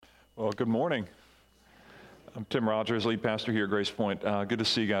Well, good morning. I'm Tim Rogers, lead pastor here at Grace Point. Good to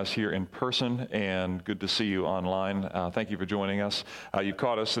see you guys here in person and good to see you online. Thank you for joining us. You've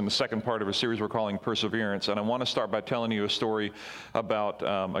caught us in the second part of a series we're calling Perseverance, and I want to start by telling you a story about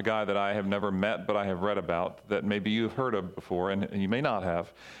a guy that I have never met, but I have read about that maybe you've heard of before, and you may not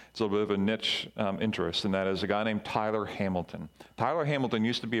have. It's a little bit of a niche interest, and that is a guy named Tyler Hamilton. Tyler Hamilton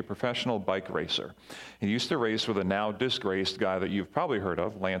used to be a professional bike racer. He used to race with a now disgraced guy that you've probably heard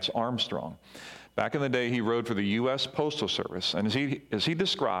of, Lance Armstrong. Back in the day, he rode for the U.S. Postal Service, and as he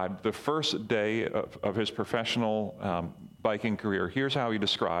described the first day of his professional biking career, here's how he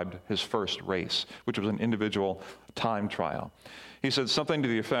described his first race, which was an individual time trial. He said something to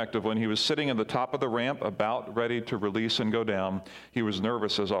the effect of when he was sitting at the top of the ramp, about ready to release and go down, he was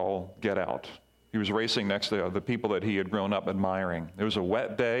nervous as all get out. He was racing next to the people that he had grown up admiring. It was a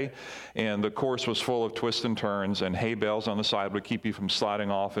wet day, and the course was full of twists and turns, and hay bales on the side would keep you from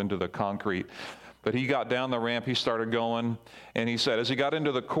sliding off into the concrete. But he got down the ramp, he started going, and he said as he got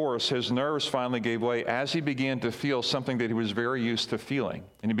into the course, his nerves finally gave way as he began to feel something that he was very used to feeling.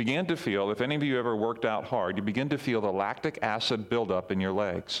 And he began to feel, if any of you ever worked out hard, you begin to feel the lactic acid buildup in your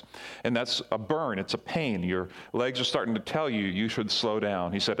legs. And that's a burn, it's a pain. Your legs are starting to tell you you should slow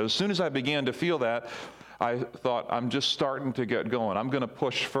down. He said, as soon as I began to feel that, I thought, I'm just starting to get going. I'm going to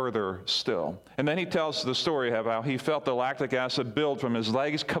push further still. And then he tells the story of how he felt the lactic acid build from his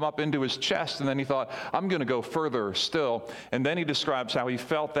legs come up into his chest, and then he thought, I'm going to go further still. And then he describes how he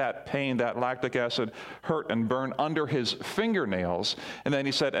felt that pain, that lactic acid hurt and burn under his fingernails. And then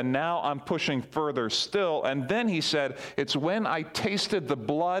he said, and now I'm pushing further still. And then he said, it's when I tasted the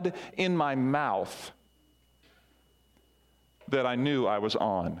blood in my mouth that I knew I was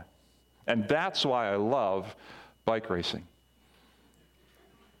on. And that's why I love bike racing.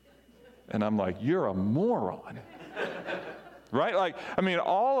 And I'm like, you're a moron. Right? Like, I mean,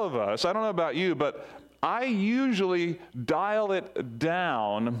 all of us, I don't know about you, but I usually dial it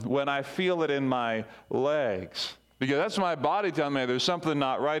down when I feel it in my legs. Because that's my body telling me there's something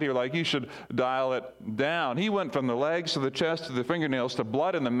not right here, like you should dial it down. He went from the legs to the chest to the fingernails to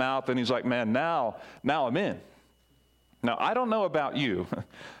blood in the mouth, and he's like, man, now I'm in. Now, I don't know about you,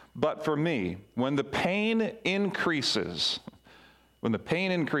 but for me, when the pain increases,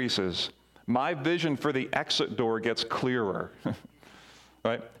 my vision for the exit door gets clearer.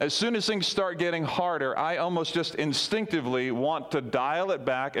 Right? As soon as things start getting harder, I almost just instinctively want to dial it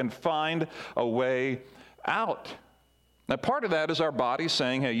back and find a way out. Now, part of that is our body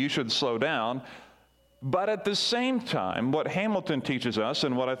saying, hey, you should slow down. But at the same time, what Hamilton teaches us,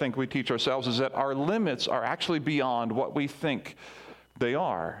 and what I think we teach ourselves, is that our limits are actually beyond what we think they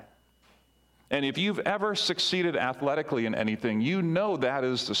are. And if you've ever succeeded athletically in anything, you know that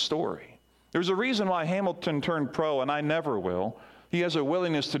is the story. There's a reason why Hamilton turned pro, and I never will. He has a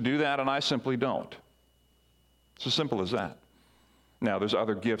willingness to do that, and I simply don't. It's as simple as that. Now, there's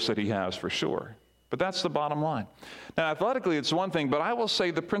other gifts that he has for sure. But that's the bottom line. Now, athletically, it's one thing, but I will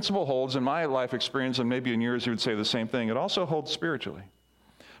say the principle holds in my life experience, and maybe in yours you would say the same thing. It also holds spiritually.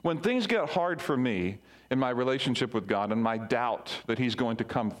 When things get hard for me in my relationship with God and my doubt that He's going to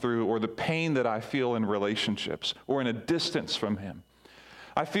come through, or the pain that I feel in relationships or in a distance from Him,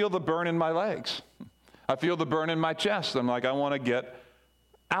 I feel the burn in my legs. I feel the burn in my chest. I'm like, I want to get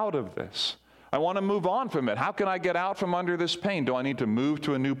out of this. I want to move on from it. How can I get out from under this pain? Do I need to move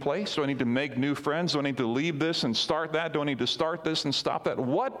to a new place? Do I need to make new friends? Do I need to leave this and start that? Do I need to start this and stop that?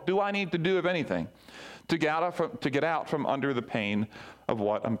 What do I need to do, if anything, to get out from under the pain of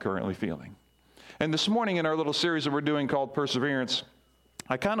what I'm currently feeling? And this morning in our little series that we're doing called Perseverance,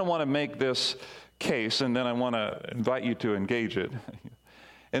 I kind of want to make this case, and then I want to invite you to engage it.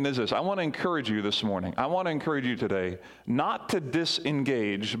 And is this, I want to encourage you this morning. I want to encourage you today not to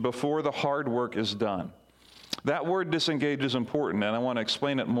disengage before the hard work is done. That word disengage is important, and I want to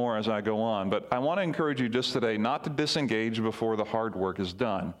explain it more as I go on. But I want to encourage you just today not to disengage before the hard work is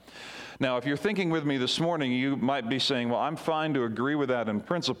done. Now, if you're thinking with me this morning, you might be saying, well, I'm fine to agree with that in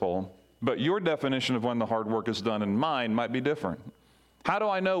principle, but your definition of when the hard work is done and mine might be different. How do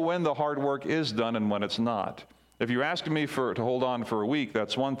I know when the hard work is done and when it's not? If you're asking me to hold on for a week,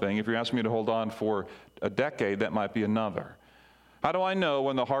 that's one thing. If you're asking me to hold on for a decade, that might be another. How do I know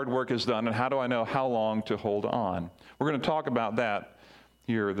when the hard work is done, and how do I know how long to hold on? We're going to talk about that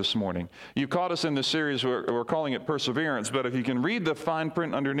here this morning. You've caught us in this series, we're calling it Perseverance, but if you can read the fine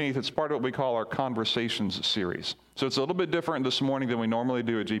print underneath, it's part of what we call our Conversations series. So it's a little bit different this morning than we normally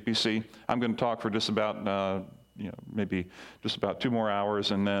do at GPC. I'm going to talk for just about, maybe just about 2 more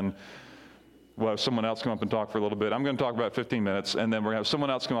hours, and then We'll have someone else come up and talk for a little bit. I'm going to talk about 15 minutes, and then we're going to have someone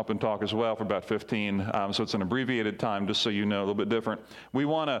else come up and talk as well for about 15. So it's an abbreviated time, just so you know, a little bit different. We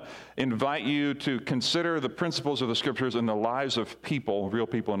want to invite you to consider the principles of the Scriptures in the lives of people, real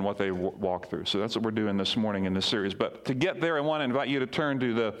people, and what they walk through. So that's what we're doing this morning in this series. But to get there, I want to invite you to turn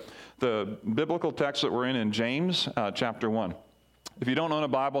to the biblical text that we're in James chapter 1. If you don't own a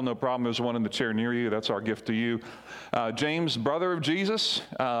Bible, no problem. There's one in the chair near you. That's our gift to you. James, brother of Jesus,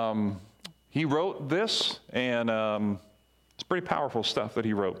 he wrote this, and it's pretty powerful stuff that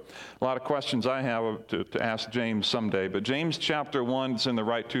he wrote. A lot of questions I have to ask James someday. But James chapter 1, it's in the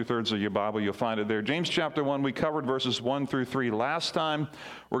right two-thirds of your Bible. You'll find it there. James chapter 1, we covered verses 1 through 3 last time.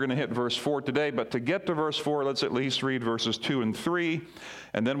 We're going to hit verse 4 today. But to get to verse 4, let's at least read verses 2 and 3,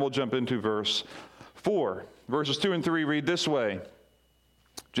 and then we'll jump into verse 4. Verses 2 and 3 read this way.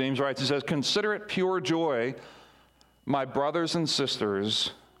 James writes, he says, "Consider it pure joy, my brothers and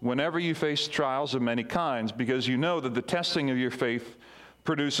sisters, whenever you face trials of many kinds, because you know that the testing of your faith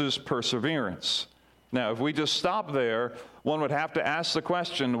produces perseverance." Now, if we just stop there, one would have to ask the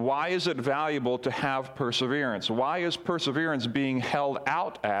question, why is it valuable to have perseverance? Why is perseverance being held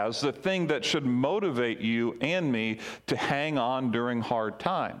out as the thing that should motivate you and me to hang on during hard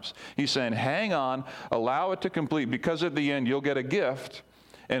times? He's saying, hang on, allow it to complete, because at the end you'll get a gift,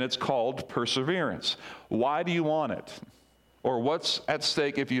 and it's called perseverance. Why do you want it? Or what's at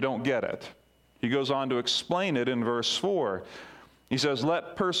stake if you don't get it? He goes on to explain it in verse 4. He says,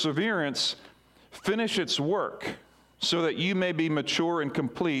 "Let perseverance finish its work, so that you may be mature and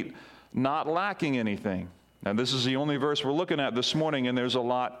complete, not lacking anything." Now, this is the only verse we're looking at this morning, and there's a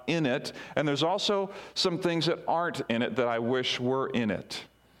lot in it. And there's also some things that aren't in it that I wish were in it.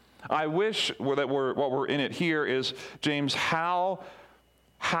 I wish that what we're in it here is, James, how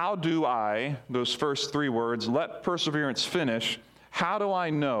do I, those first three words, let perseverance finish, how do I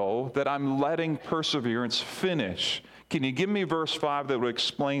know that I'm letting perseverance finish? Can you give me verse 5 that would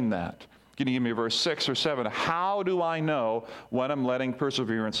explain that? Can you give me verse 6 or 7? How do I know when I'm letting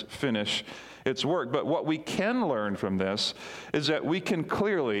perseverance finish its work? But what we can learn from this is that we can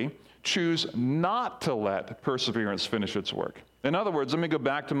clearly choose not to let perseverance finish its work. In other words, let me go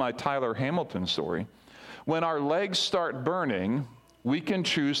back to my Tyler Hamilton story. When our legs start burning, we can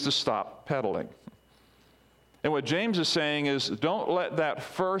choose to stop pedaling. And what James is saying is, don't let that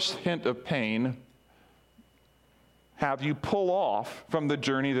first hint of pain have you pull off from the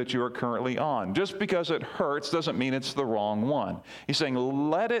journey that you are currently on. Just because it hurts doesn't mean it's the wrong one. He's saying,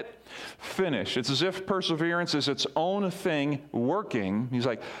 let it finish. It's as if perseverance is its own thing working. He's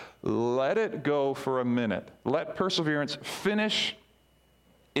like, let it go for a minute. Let perseverance finish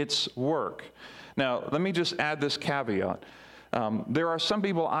its work. Now, let me just add this caveat. There are some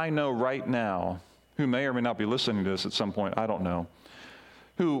people I know right now who may or may not be listening to this at some point, I don't know,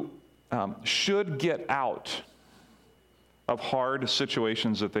 who should get out of hard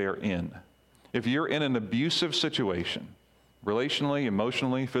situations that they are in. If you're in an abusive situation, relationally,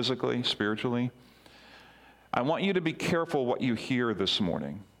 emotionally, physically, spiritually, I want you to be careful what you hear this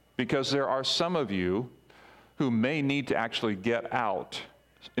morning, because there are some of you who may need to actually get out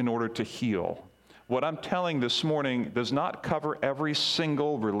in order to heal. What I'm telling this morning does not cover every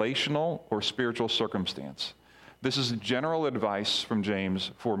single relational or spiritual circumstance. This is general advice from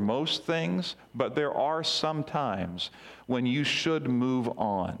James for most things, but there are some times when you should move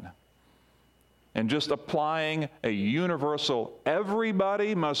on. And just applying a universal,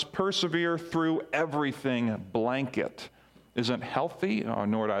 everybody must persevere through everything blanket isn't healthy,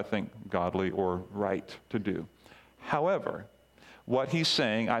 nor do I think godly or right to do. However, what he's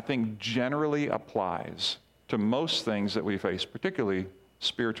saying, I think, generally applies to most things that we face, particularly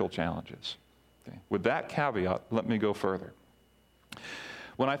spiritual challenges. Okay. With that caveat, let me go further.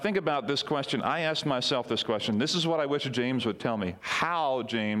 When I think about this question, I ask myself this question. This is what I wish James would tell me. How,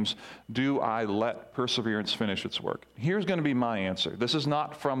 James, do I let perseverance finish its work? Here's going to be my answer. This is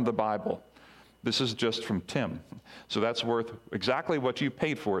not from the Bible. This is just from Tim. So that's worth exactly what you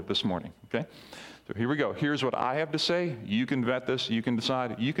paid for it this morning, okay? So here we go. Here's what I have to say. You can vet this. You can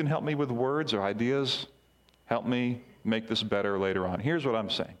decide. You can help me with words or ideas. Help me make this better later on. Here's what I'm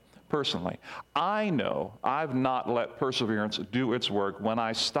saying. Personally, I know I've not let perseverance do its work when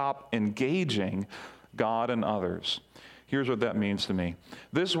I stop engaging God and others. Here's what that means to me.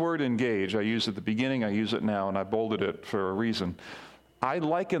 This word engage, I used at the beginning, I use it now, and I bolded it for a reason. I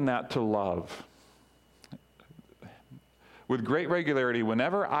liken that to love. With great regularity,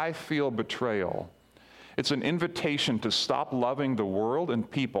 whenever I feel betrayal, it's an invitation to stop loving the world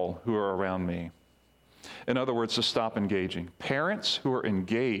and people who are around me. In other words, to stop engaging. Parents who are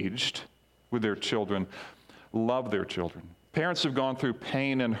engaged with their children love their children. Parents who've gone through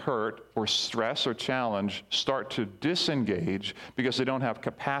pain and hurt or stress or challenge start to disengage because they don't have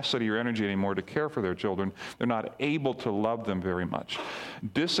capacity or energy anymore to care for their children. They're not able to love them very much.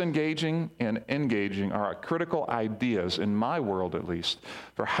 Disengaging and engaging are critical ideas, in my world at least,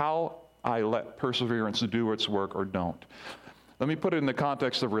 for how I let perseverance do its work or don't. Let me put it in the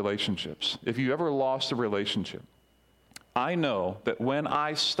context of relationships. If you ever lost a relationship, I know that when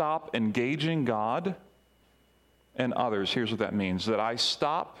I stop engaging God and others, here's what that means, that I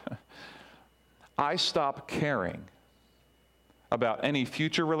stop caring about any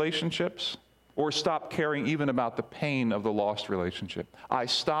future relationships or stop caring even about the pain of the lost relationship. I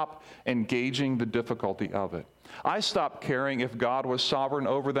stop engaging the difficulty of it. I stop caring if God was sovereign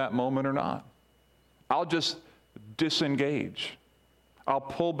over that moment or not. I'll just disengage. I'll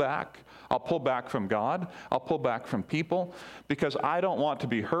pull back. I'll pull back from God. I'll pull back from people because I don't want to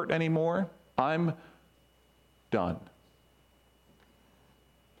be hurt anymore. I'm done.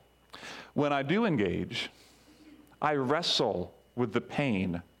 When I do engage, I wrestle with the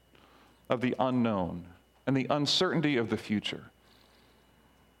pain of the unknown and the uncertainty of the future.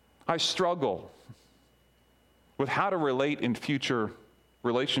 I struggle with how to relate in future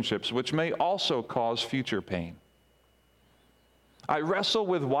relationships, which may also cause future pain. I wrestle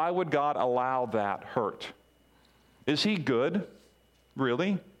with why would God allow that hurt? Is he good?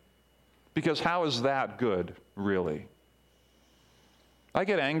 Really? Because how is that good, really? I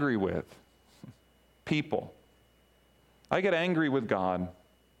get angry with people. I get angry with God,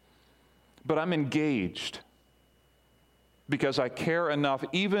 but I'm engaged because I care enough,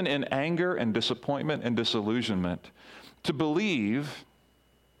 even in anger and disappointment and disillusionment, to believe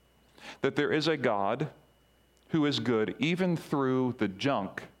that there is a God who is good even through the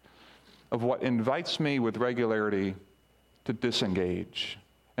junk of what invites me with regularity to disengage.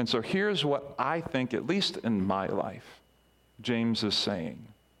 And so here's what I think, at least in my life, James is saying.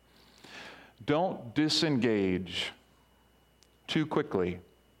 Don't disengage too quickly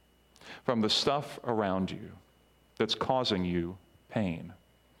from the stuff around you that's causing you pain.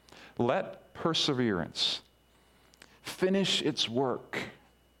 Let perseverance finish its work.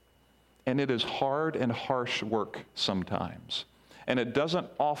 And it is hard and harsh work sometimes. And it doesn't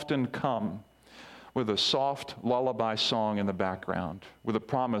often come with a soft lullaby song in the background, with a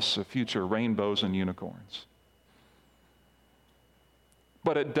promise of future rainbows and unicorns.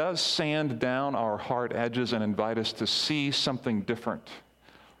 But it does sand down our hard edges and invite us to see something different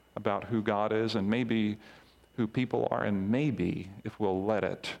about who God is and maybe who people are, and maybe, if we'll let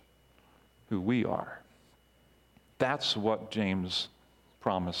it, who we are. That's what James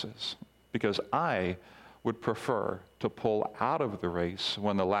promises, because I would prefer to pull out of the race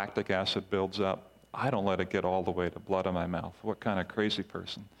when the lactic acid builds up. I don't let it get all the way to blood in my mouth. What kind of crazy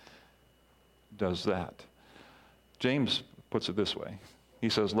person does that? James puts it this way. He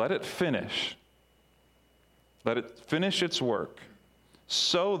says, let it finish. Let it finish its work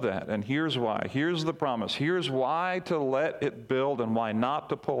so that, and here's why, here's the promise, here's why to let it build and why not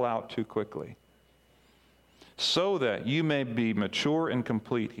to pull out too quickly. So that you may be mature and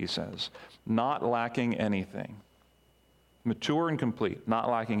complete, he says, not lacking anything. Mature and complete, not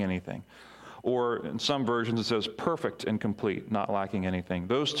lacking anything. Or in some versions it says perfect and complete, not lacking anything.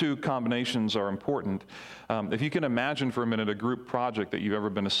 Those two combinations are important. If you can imagine for a minute a group project that you've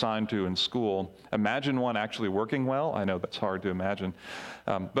ever been assigned to in school, imagine one actually working well. I know that's hard to imagine.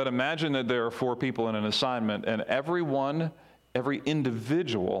 But imagine that there are 4 people in an assignment and every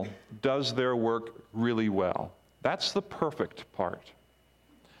individual does their work really well. That's the perfect part.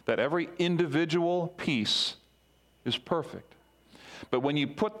 That every individual piece is perfect. But when you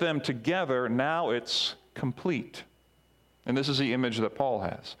put them together, now it's complete. And this is the image that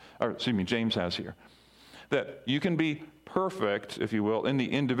James has here. That you can be perfect, if you will, in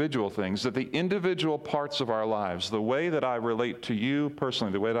the individual things, that the individual parts of our lives, the way that I relate to you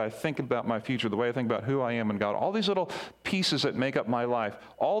personally, the way that I think about my future, the way I think about who I am in God, all these little pieces that make up my life,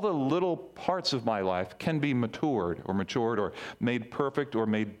 all the little parts of my life can be matured or made perfect or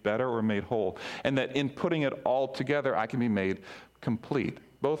made better or made whole. And that in putting it all together, I can be made complete.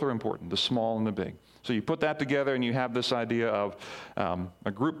 Both are important, the small and the big. So you put that together and you have this idea of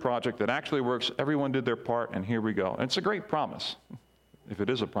a group project that actually works. Everyone did their part, and here we go. And it's a great promise, if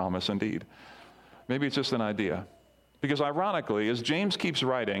it is a promise indeed. Maybe it's just an idea. Because ironically, as James keeps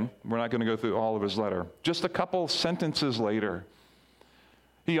writing, we're not going to go through all of his letter, just a couple sentences later,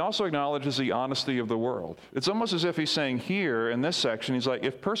 he also acknowledges the honesty of the world. It's almost as if he's saying here in this section, he's like,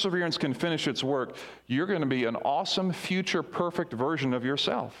 if perseverance can finish its work, you're going to be an awesome, future, perfect version of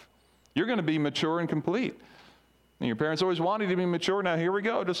yourself. You're going to be mature and complete. And your parents always wanted you to be mature. Now here we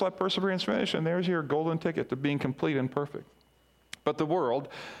go. Just let perseverance finish. And there's your golden ticket to being complete and perfect. But the world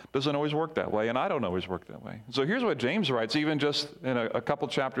doesn't always work that way, and I don't always work that way. So here's what James writes, even just in a couple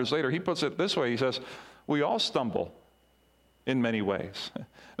chapters later. He puts it this way. He says, we all stumble in many ways.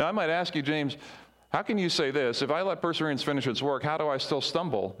 Now, I might ask you, James, how can you say this? If I let perseverance finish its work, how do I still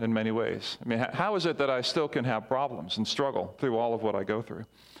stumble in many ways? I mean, how is it that I still can have problems and struggle through all of what I go through?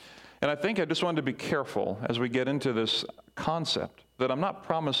 And I think I just wanted to be careful as we get into this concept that I'm not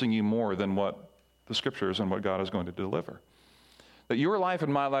promising you more than what the Scriptures and what God is going to deliver. That your life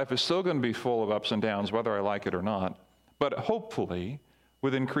and my life is still going to be full of ups and downs, whether I like it or not, but hopefully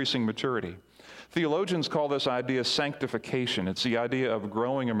with increasing maturity. Theologians call this idea sanctification. It's the idea of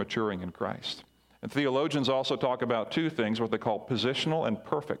growing and maturing in Christ. And theologians also talk about two things, what they call positional and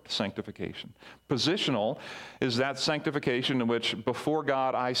perfect sanctification. Positional is that sanctification in which before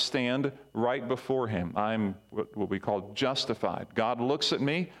God I stand right before Him. I'm what we call justified. God looks at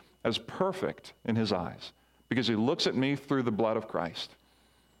me as perfect in His eyes because He looks at me through the blood of Christ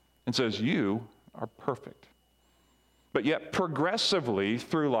and says, you are perfect. But yet progressively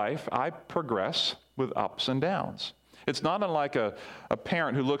through life, I progress with ups and downs. It's not unlike a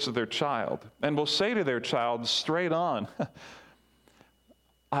parent who looks at their child and will say to their child straight on,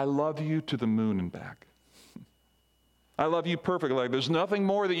 I love you to the moon and back. I love you perfectly. Like, there's nothing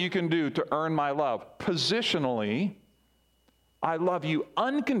more that you can do to earn my love. Positionally, I love you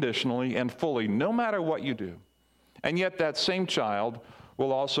unconditionally and fully, no matter what you do. And yet that same child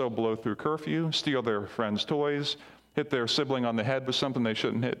will also blow through curfew, steal their friend's toys, hit their sibling on the head with something they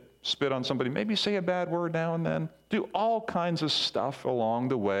shouldn't hit, spit on somebody, maybe say a bad word now and then, do all kinds of stuff along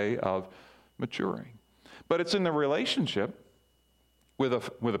the way of maturing. But it's in the relationship with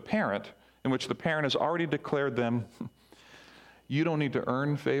a parent in which the parent has already declared them, you don't need to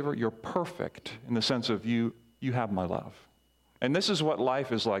earn favor, you're perfect in the sense of you have my love. And this is what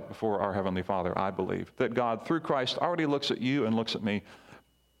life is like before our Heavenly Father, I believe, that God, through Christ, already looks at you and looks at me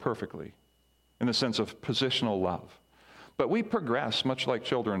perfectly in the sense of positional love. But we progress, much like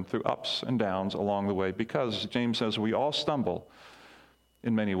children, through ups and downs along the way because, James says, we all stumble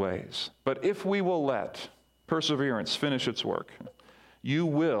in many ways. But if we will let perseverance finish its work, you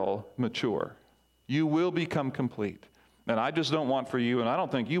will mature. You will become complete. And I just don't want for you, and I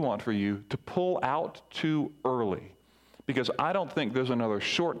don't think you want for you, to pull out too early. Because I don't think there's another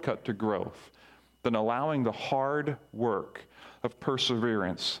shortcut to growth than allowing the hard work of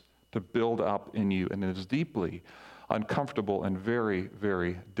perseverance to build up in you. And it is deeply uncomfortable and very,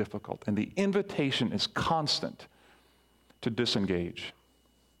 very difficult. And the invitation is constant to disengage,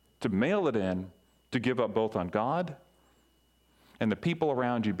 to mail it in, to give up both on God and the people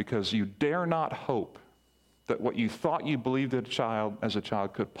around you because you dare not hope that what you thought you believed as a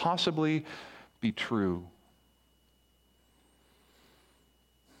child could possibly be true.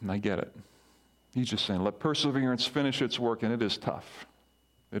 And I get it. He's just saying, let perseverance finish its work, and it is tough.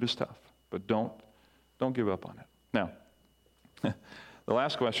 It is tough, but don't give up on it. Now, the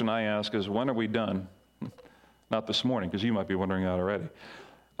last question I ask is, when are we done? Not this morning, because you might be wondering that already.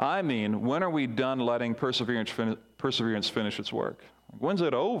 I mean, when are we done letting perseverance finish its work? When's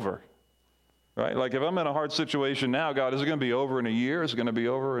it over? Right? Like if I'm in a hard situation now, God, is it going to be over in a year? Is it going to be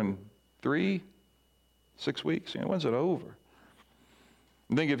over in 3, 6 weeks? When's it over?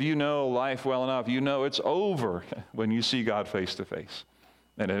 I think if you know life well enough, you know it's over when you see God face to face.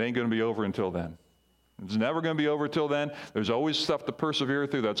 And it ain't going to be over until then. It's never going to be over till then. There's always stuff to persevere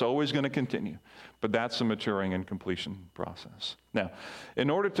through. That's always going to continue. But that's the maturing and completion process. Now,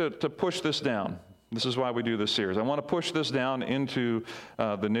 in order to push this down, this is why we do this series. I want to push this down into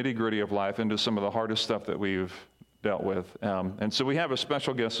the nitty-gritty of life, into some of the hardest stuff that we've dealt with. And so we have a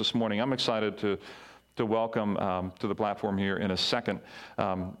special guest this morning. I'm excited to welcome to the platform here in a second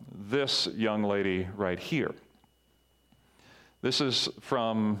this young lady right here. This is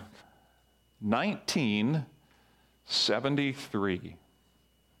from 1973.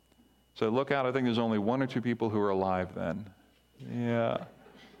 So look out, I think there's only 1 or 2 people who are alive then. Yeah,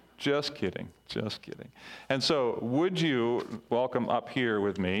 just kidding. And so would you welcome up here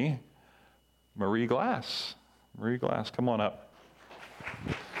with me Marie Glass. Marie Glass, come on up.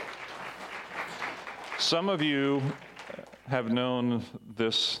 Some of you have known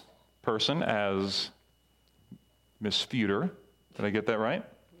this person as Miss Feuder. Did I get that right?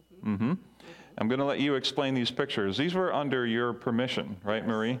 Mm-hmm. I'm going to let you explain these pictures. These were under your permission, right,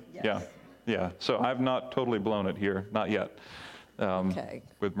 Marie? Yes. Yeah. So I've not totally blown it here, not yet, Okay.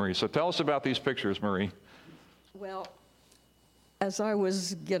 with Marie. So tell us about these pictures, Marie. Well, as I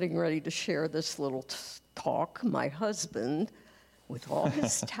was getting ready to share this little talk, my husband, with all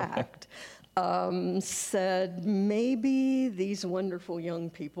his tact, said maybe these wonderful young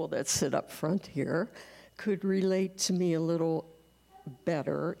people that sit up front here could relate to me a little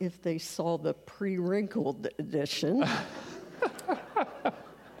better if they saw the pre-wrinkled edition.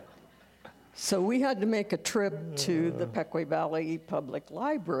 So we had to make a trip to the Pequea Valley Public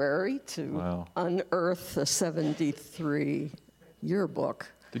Library to unearth the 73 yearbook.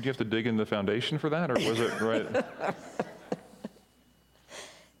 Did you have to dig in the foundation for that, or was it right?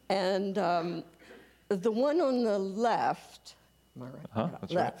 And the one on the left, am I right?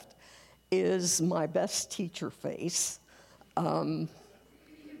 That's left, is my best teacher face in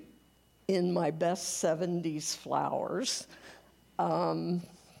my best 70s flowers.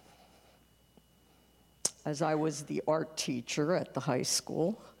 As I was the art teacher at the high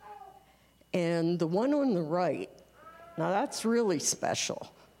school. And the one on the right, now that's really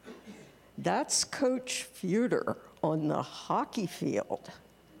special. That's Coach Feuder on the hockey field,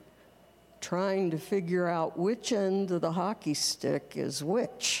 trying to figure out which end of the hockey stick is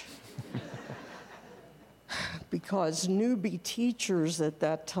which. Because newbie teachers at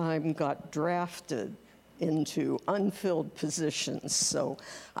that time got drafted into unfilled positions. So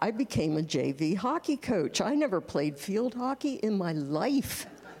I became a JV hockey coach. I never played field hockey in my life.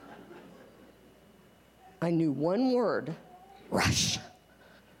 I knew one word, rush.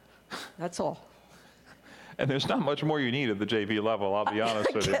 That's all. And there's not much more you need at the JV level, I'll be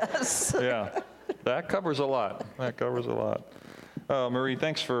honest with you. Yes. Yeah, that covers a lot. That covers a lot. Marie,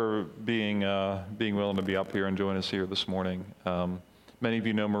 thanks for being willing to be up here and join us here this morning. Many of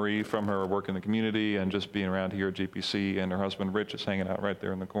you know Marie from her work in the community and just being around here at GPC, and her husband Rich is hanging out right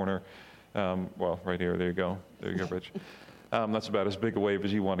there in the corner. Well, right here, there you go. There you go, Rich. That's about as big a wave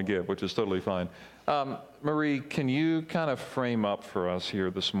as you want to give, which is totally fine. Marie, can you kind of frame up for us here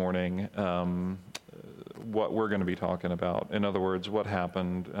this morning what we're going to be talking about? In other words, what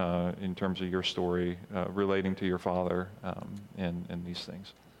happened in terms of your story relating to your father and these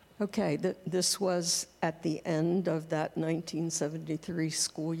things? Okay, this was at the end of that 1973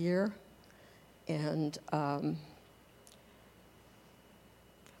 school year, and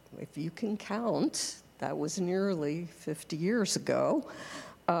if you can count, that was nearly 50 years ago.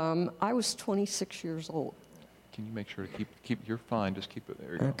 I was 26 years old. Can you make sure to keep you're fine, just keep it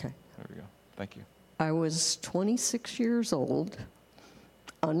there. You go. Okay. There we go. Thank you. I was 26 years old,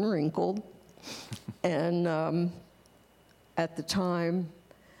 unwrinkled, and at the time,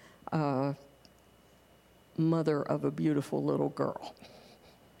 mother of a beautiful little girl.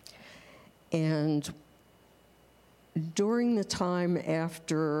 And during the time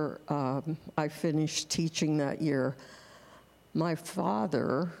after I finished teaching that year, my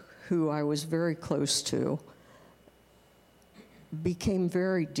father, who I was very close to, became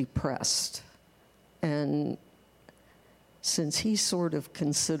very depressed. And since he sort of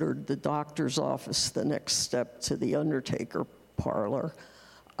considered the doctor's office the next step to the undertaker parlor,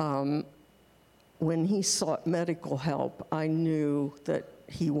 when he sought medical help, I knew that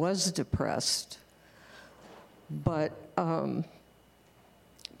he was depressed, but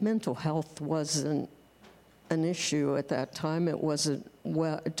mental health wasn't an issue at that time. It wasn't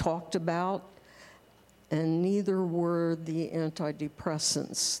talked about, and neither were the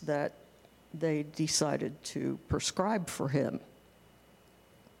antidepressants that they decided to prescribe for him.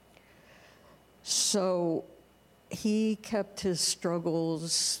 So he kept his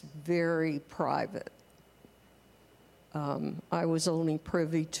struggles very private. I was only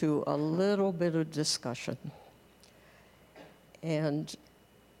privy to a little bit of discussion. And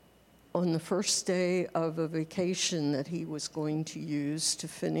on the first day of a vacation that he was going to use to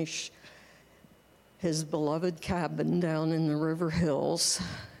finish his beloved cabin down in the River Hills,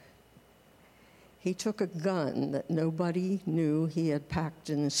 he took a gun that nobody knew he had packed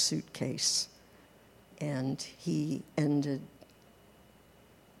in his suitcase, and he ended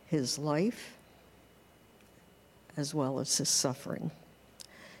his life as well as his suffering.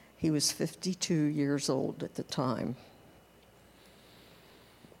 He was 52 years old at the time.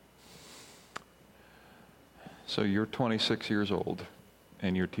 So you're 26 years old,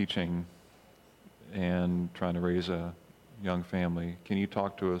 and you're teaching and trying to raise a young family. Can you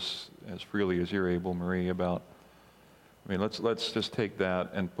talk to us as freely as you're able, Marie, about, let's just take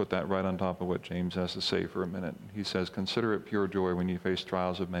that and put that right on top of what James has to say for a minute. He says, consider it pure joy when you face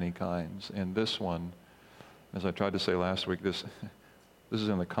trials of many kinds. And this one, as I tried to say last week, this is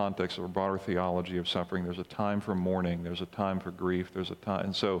in the context of a broader theology of suffering. There's a time for mourning. There's a time for grief. There's a time.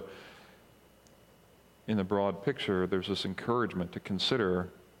 And so in the broad picture, there's this encouragement to consider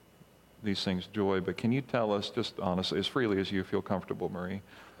these things joy. But can you tell us, just honestly, as freely as you feel comfortable, Marie,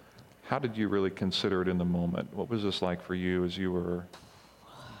 how did you really consider it in the moment? What was this like for you as you were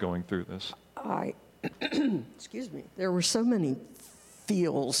going through this? Excuse me, there were so many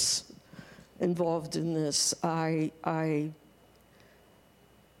feels involved in this. I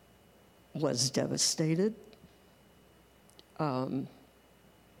was devastated.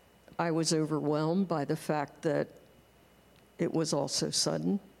 I was overwhelmed by the fact that it was all so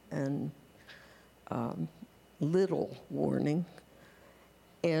sudden and little warning.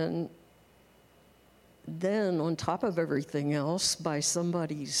 And then, on top of everything else, by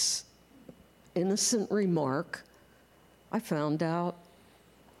somebody's innocent remark, I found out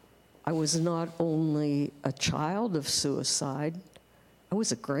I was not only a child of suicide, I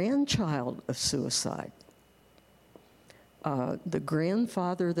was a grandchild of suicide. The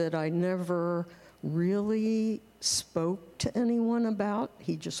grandfather that I never really spoke to anyone about,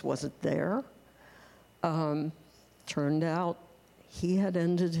 he just wasn't there. Turned out he had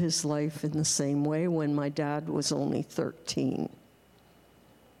ended his life in the same way when my dad was only 13.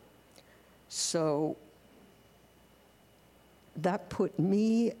 So that put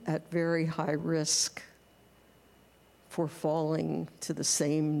me at very high risk for falling to the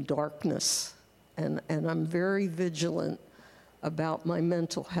same darkness. And I'm very vigilant about my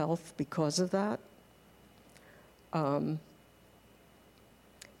mental health because of that.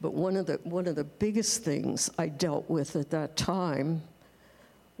 But one of the biggest things I dealt with at that time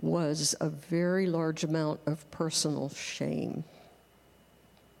was a very large amount of personal shame,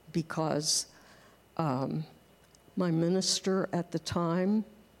 because my minister at the time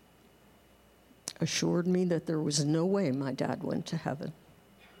assured me that there was no way my dad went to heaven.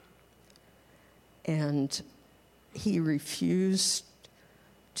 And he refused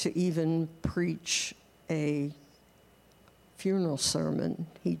to even preach a funeral sermon.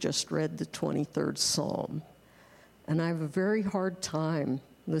 He just read the 23rd Psalm. And I have a very hard time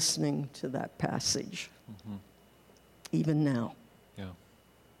listening to that passage, even now. Yeah.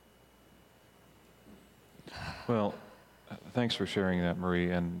 Well, thanks for sharing that,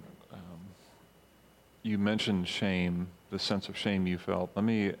 Marie. And you mentioned shame, the sense of shame you felt. Let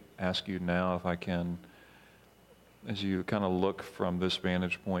me ask you now, if I can, as you kind of look from this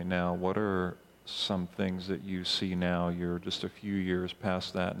vantage point now, what are some things that you see now? You're just a few years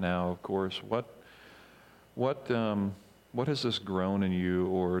past that now, of course. What has this grown in you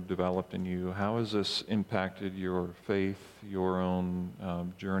or developed in you? How has this impacted your faith, your own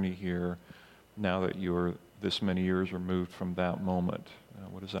journey here, now that you're this many years removed from that moment?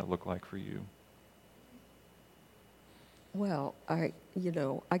 What does that look like for you? Well, I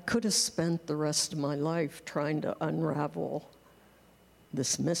could have spent the rest of my life trying to unravel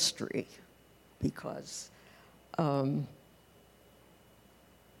this mystery, because I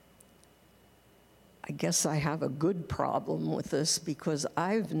guess I have a good problem with this, because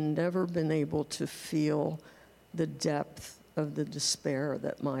I've never been able to feel the depth of the despair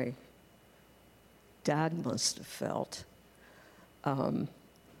that my dad must have felt.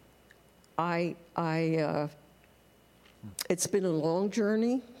 It's been a long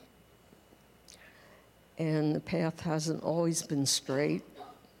journey, and the path hasn't always been straight.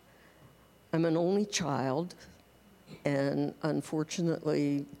 I'm an only child, and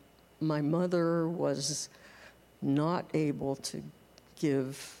unfortunately, my mother was not able to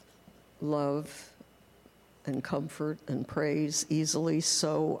give love and comfort and praise easily,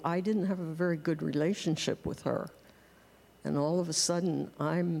 so I didn't have a very good relationship with her. And all of a sudden,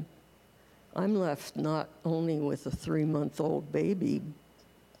 I'm left not only with a 3-month-old baby,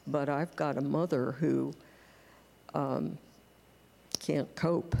 but I've got a mother who can't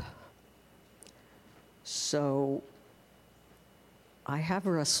cope. So I have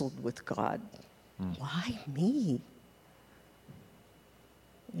wrestled with God. Why me?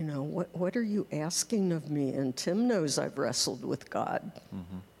 What are you asking of me? And Tim knows I've wrestled with God.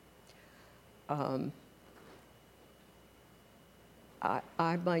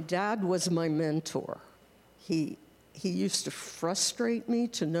 My dad was my mentor. He used to frustrate me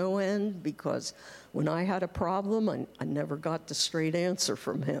to no end, because when I had a problem, I never got the straight answer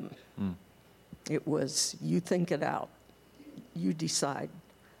from him. It was, you think it out. You decide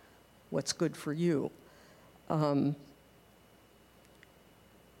what's good for you.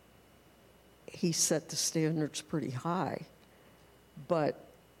 He set the standards pretty high, but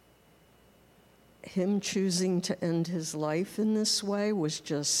him choosing to end his life in this way was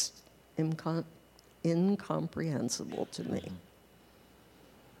just incomprehensible to me.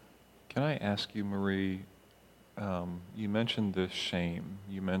 Can I ask you, Marie, you mentioned this shame.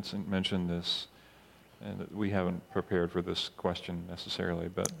 You mentioned this, and we haven't prepared for this question necessarily,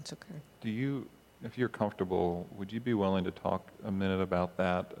 but It's okay. do you, if you're comfortable, would you be willing to talk a minute about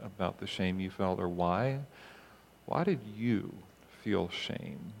that, about the shame you felt, or why? Why did you feel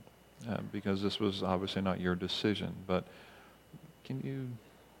shame? Because this was obviously not your decision, but can you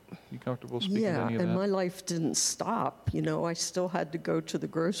You comfortable speaking to Yeah, any of that? and my life didn't stop. You know, I still had to go to the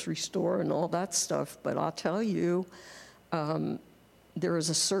grocery store and all that stuff. But I'll tell you, there is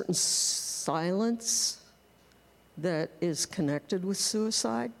a certain silence that is connected with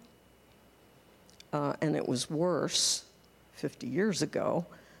suicide. And it was worse 50 years ago.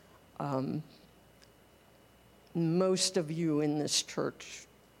 Most of you in this church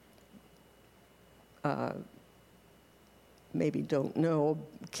maybe don't know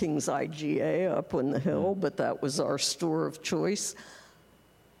King's IGA up on the hill, but that was our store of choice.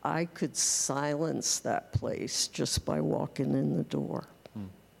 I could silence that place just by walking in the door.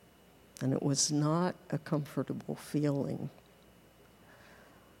 And it was not a comfortable feeling.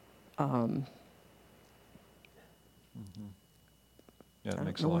 Yeah, it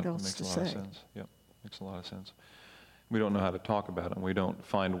makes a know lot, what else makes to a lot of say. sense. Yep, makes a lot of sense. We don't know how to talk about it, and we don't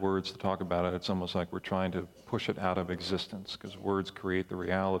find words to talk about it. It's almost like we're trying to push it out of existence, because words create the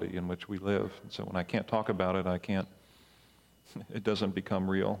reality in which we live. And so when I can't talk about it, it doesn't become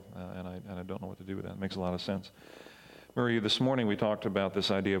real, and I don't know what to do with that. It makes a lot of sense. Marie, this morning we talked about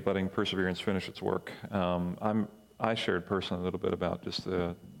this idea of letting perseverance finish its work. I shared personally a little bit about just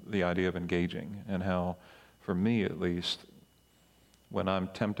the idea of engaging, and how, for me at least, when I'm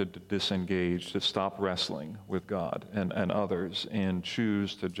tempted to disengage, to stop wrestling with God and others and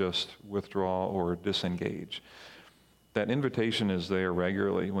choose to just withdraw or disengage, that invitation is there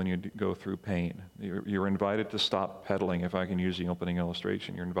regularly when you go through pain. You're invited to stop pedaling, if I can use the opening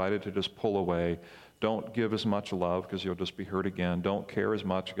illustration. You're invited to just pull away. Don't give as much love because you'll just be hurt again. Don't care as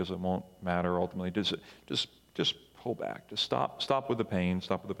much because it won't matter ultimately. Just pull back. Just stop with the pain.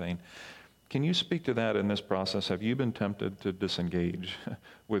 Stop with the pain. Can you speak to that in this process? Have you been tempted to disengage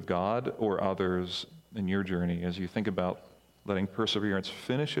with God or others in your journey as you think about letting perseverance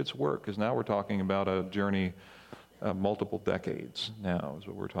finish its work? Because now we're talking about a journey multiple decades now is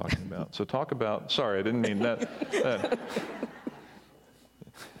what we're talking about. So talk about, sorry, I didn't mean that.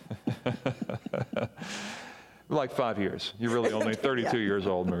 Like 5 years. You're really only 32 years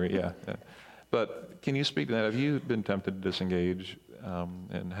old, Marie, yeah. But can you speak to that? Have you been tempted to disengage,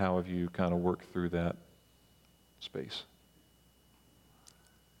 and how have you kind of worked through that space?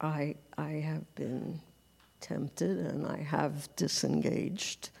 I have been tempted and I have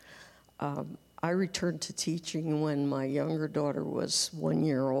disengaged. I returned to teaching when my younger daughter was 1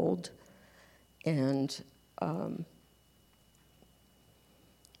 year old, and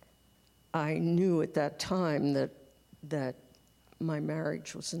I knew at that time that my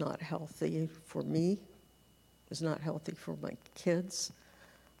marriage was not healthy for me, was not healthy for my kids.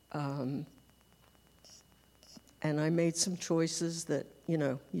 And I made some choices that, you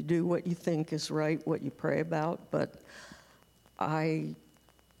know, you do what you think is right, what you pray about, but I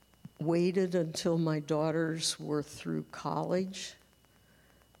waited until my daughters were through college,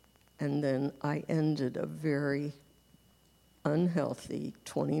 and then I ended a very unhealthy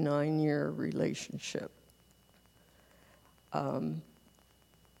 29-year relationship.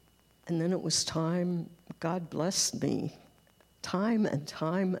 And then it was time, God blessed me, time and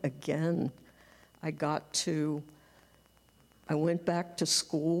time again. I went back to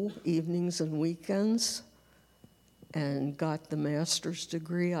school evenings and weekends and got the master's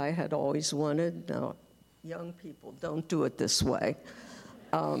degree I had always wanted. Now, young people, don't do it this way.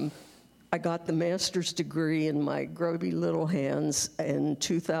 I got the master's degree in my grubby little hands in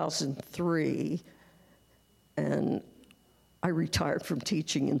 2003, and I retired from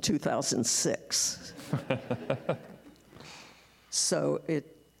teaching in 2006. So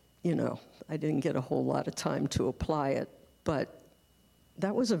I didn't get a whole lot of time to apply it, but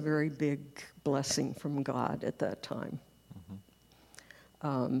that was a very big blessing from God at that time.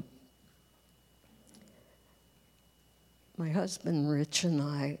 My husband, Rich, and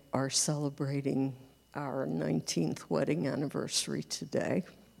I are celebrating our 19th wedding anniversary today.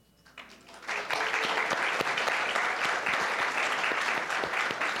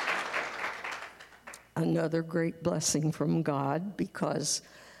 Another great blessing from God, because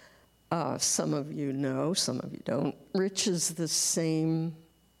some of you know, some of you don't. Rich is the same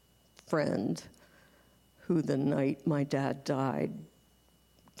friend who, the night my dad died,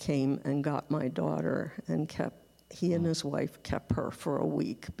 came and got my daughter and he and his wife kept her for a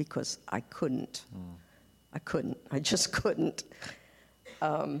week because I couldn't. I just couldn't.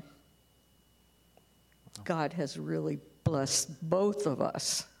 God has really blessed both of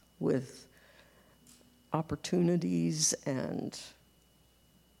us with opportunities, and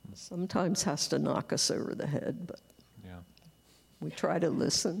sometimes has to knock us over the head, but Yeah. we try to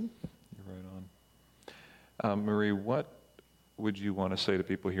listen. You're right on. Marie, what would you want to say to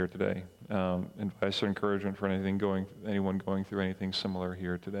people here today? Advice or encouragement for anyone going through anything similar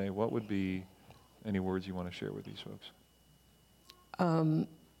here today? What would be any words you want to share with these folks?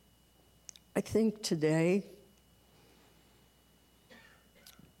 I think today,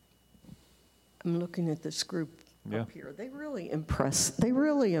 I'm looking at this group up here. They really impress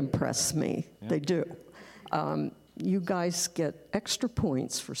me. Yeah. They do. You guys get extra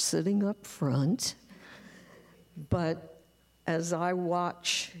points for sitting up front, but as I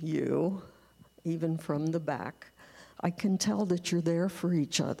watch you, even from the back, I can tell that you're there for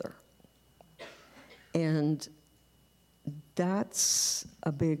each other. And that's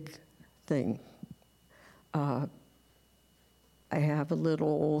a big thing. I have a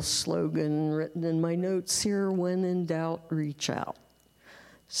little slogan written in my notes here: when in doubt, reach out.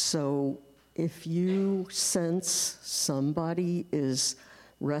 So if you sense somebody is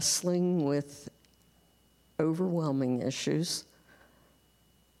wrestling with overwhelming issues,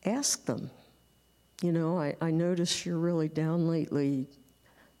 ask them. You know, I notice you're really down lately.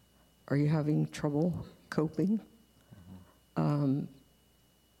 Are you having trouble coping?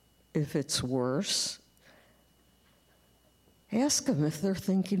 If it's worse, ask them if they're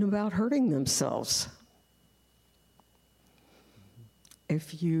thinking about hurting themselves.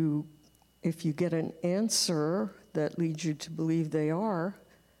 If you get an answer that leads you to believe they are,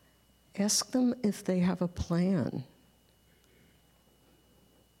 ask them if they have a plan.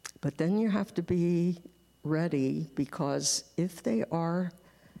 But then you have to be ready, because if they are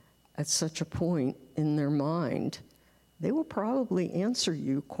at such a point in their mind, they will probably answer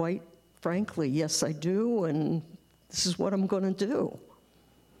you quite frankly, yes, I do, and this is what I'm going to do.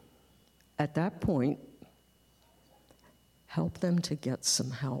 At that point, help them to get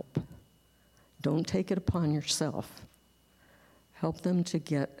some help. Don't take it upon yourself. Help them to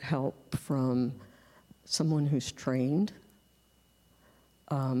get help from someone who's trained.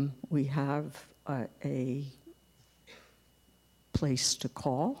 We have a place to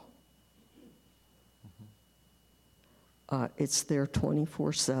call. It's there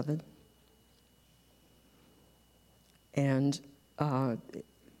 24/7. And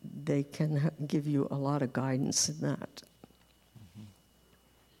they can give you a lot of guidance in that.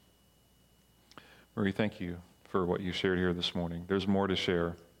 Marie, thank you for what you shared here this morning. There's more to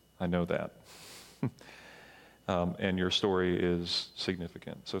share. I know that. And your story is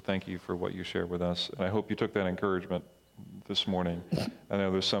significant. So thank you for what you shared with us. And I hope you took that encouragement this morning. I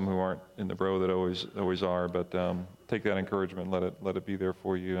know there's some who aren't in the row that always are, but take that encouragement, let it be there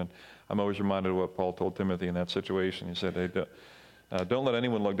for you. And I'm always reminded of what Paul told Timothy in that situation. He said, hey, don't let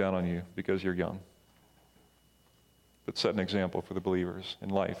anyone look down on you because you're young, but set an example for the believers in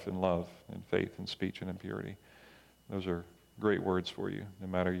life, in love, in faith, in speech, and in purity. Those are great words for you, no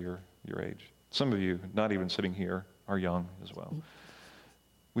matter your age. Some of you, not even sitting here, are young as well.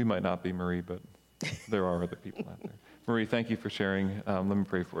 We might not be, Marie, but there are other people out there. Marie, thank you for sharing. Let me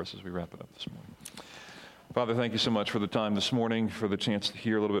pray for us as we wrap it up this morning. Father, thank you so much for the time this morning, for the chance to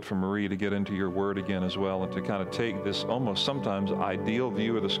hear a little bit from Marie, to get into your word again as well, and to kind of take this almost sometimes ideal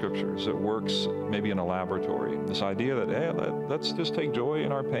view of the scriptures that works maybe in a laboratory. This idea that, hey, let's just take joy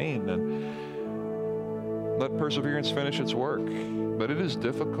in our pain and let perseverance finish its work. But it is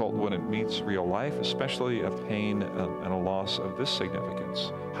difficult when it meets real life, especially a pain and a loss of this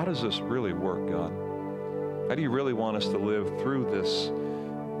significance. How does this really work, God? How do you really want us to live through this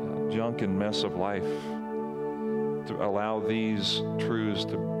junk and mess of life, to allow these truths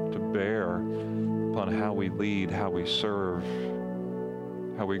to bear upon how we lead, how we serve,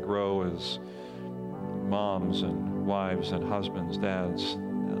 how we grow as moms and wives and husbands, dads,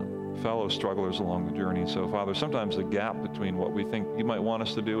 fellow strugglers along the journey. So, Father, sometimes the gap between what we think you might want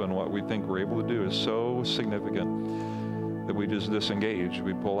us to do and what we think we're able to do is so significant that we just disengage,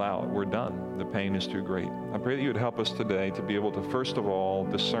 we pull out, we're done. The pain is too great. I pray that you would help us today to be able to, first of all,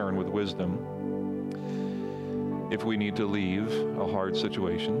 discern with wisdom if we need to leave a hard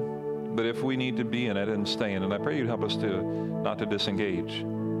situation, but if we need to be in it and stay in it. I pray you'd help us to not to disengage,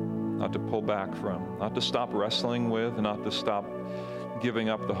 not to pull back from, not to stop wrestling with, not to stop giving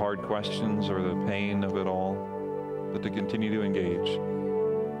up the hard questions or the pain of it all, but to continue to engage,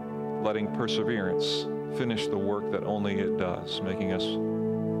 letting perseverance finish the work that only it does, making us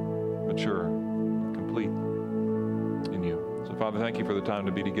mature, complete in you. So, Father, thank you for the time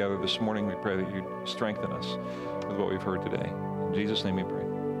to be together this morning. We pray that you'd strengthen us with what we've heard today. In Jesus' name we pray.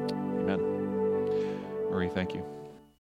 Amen. Marie, thank you.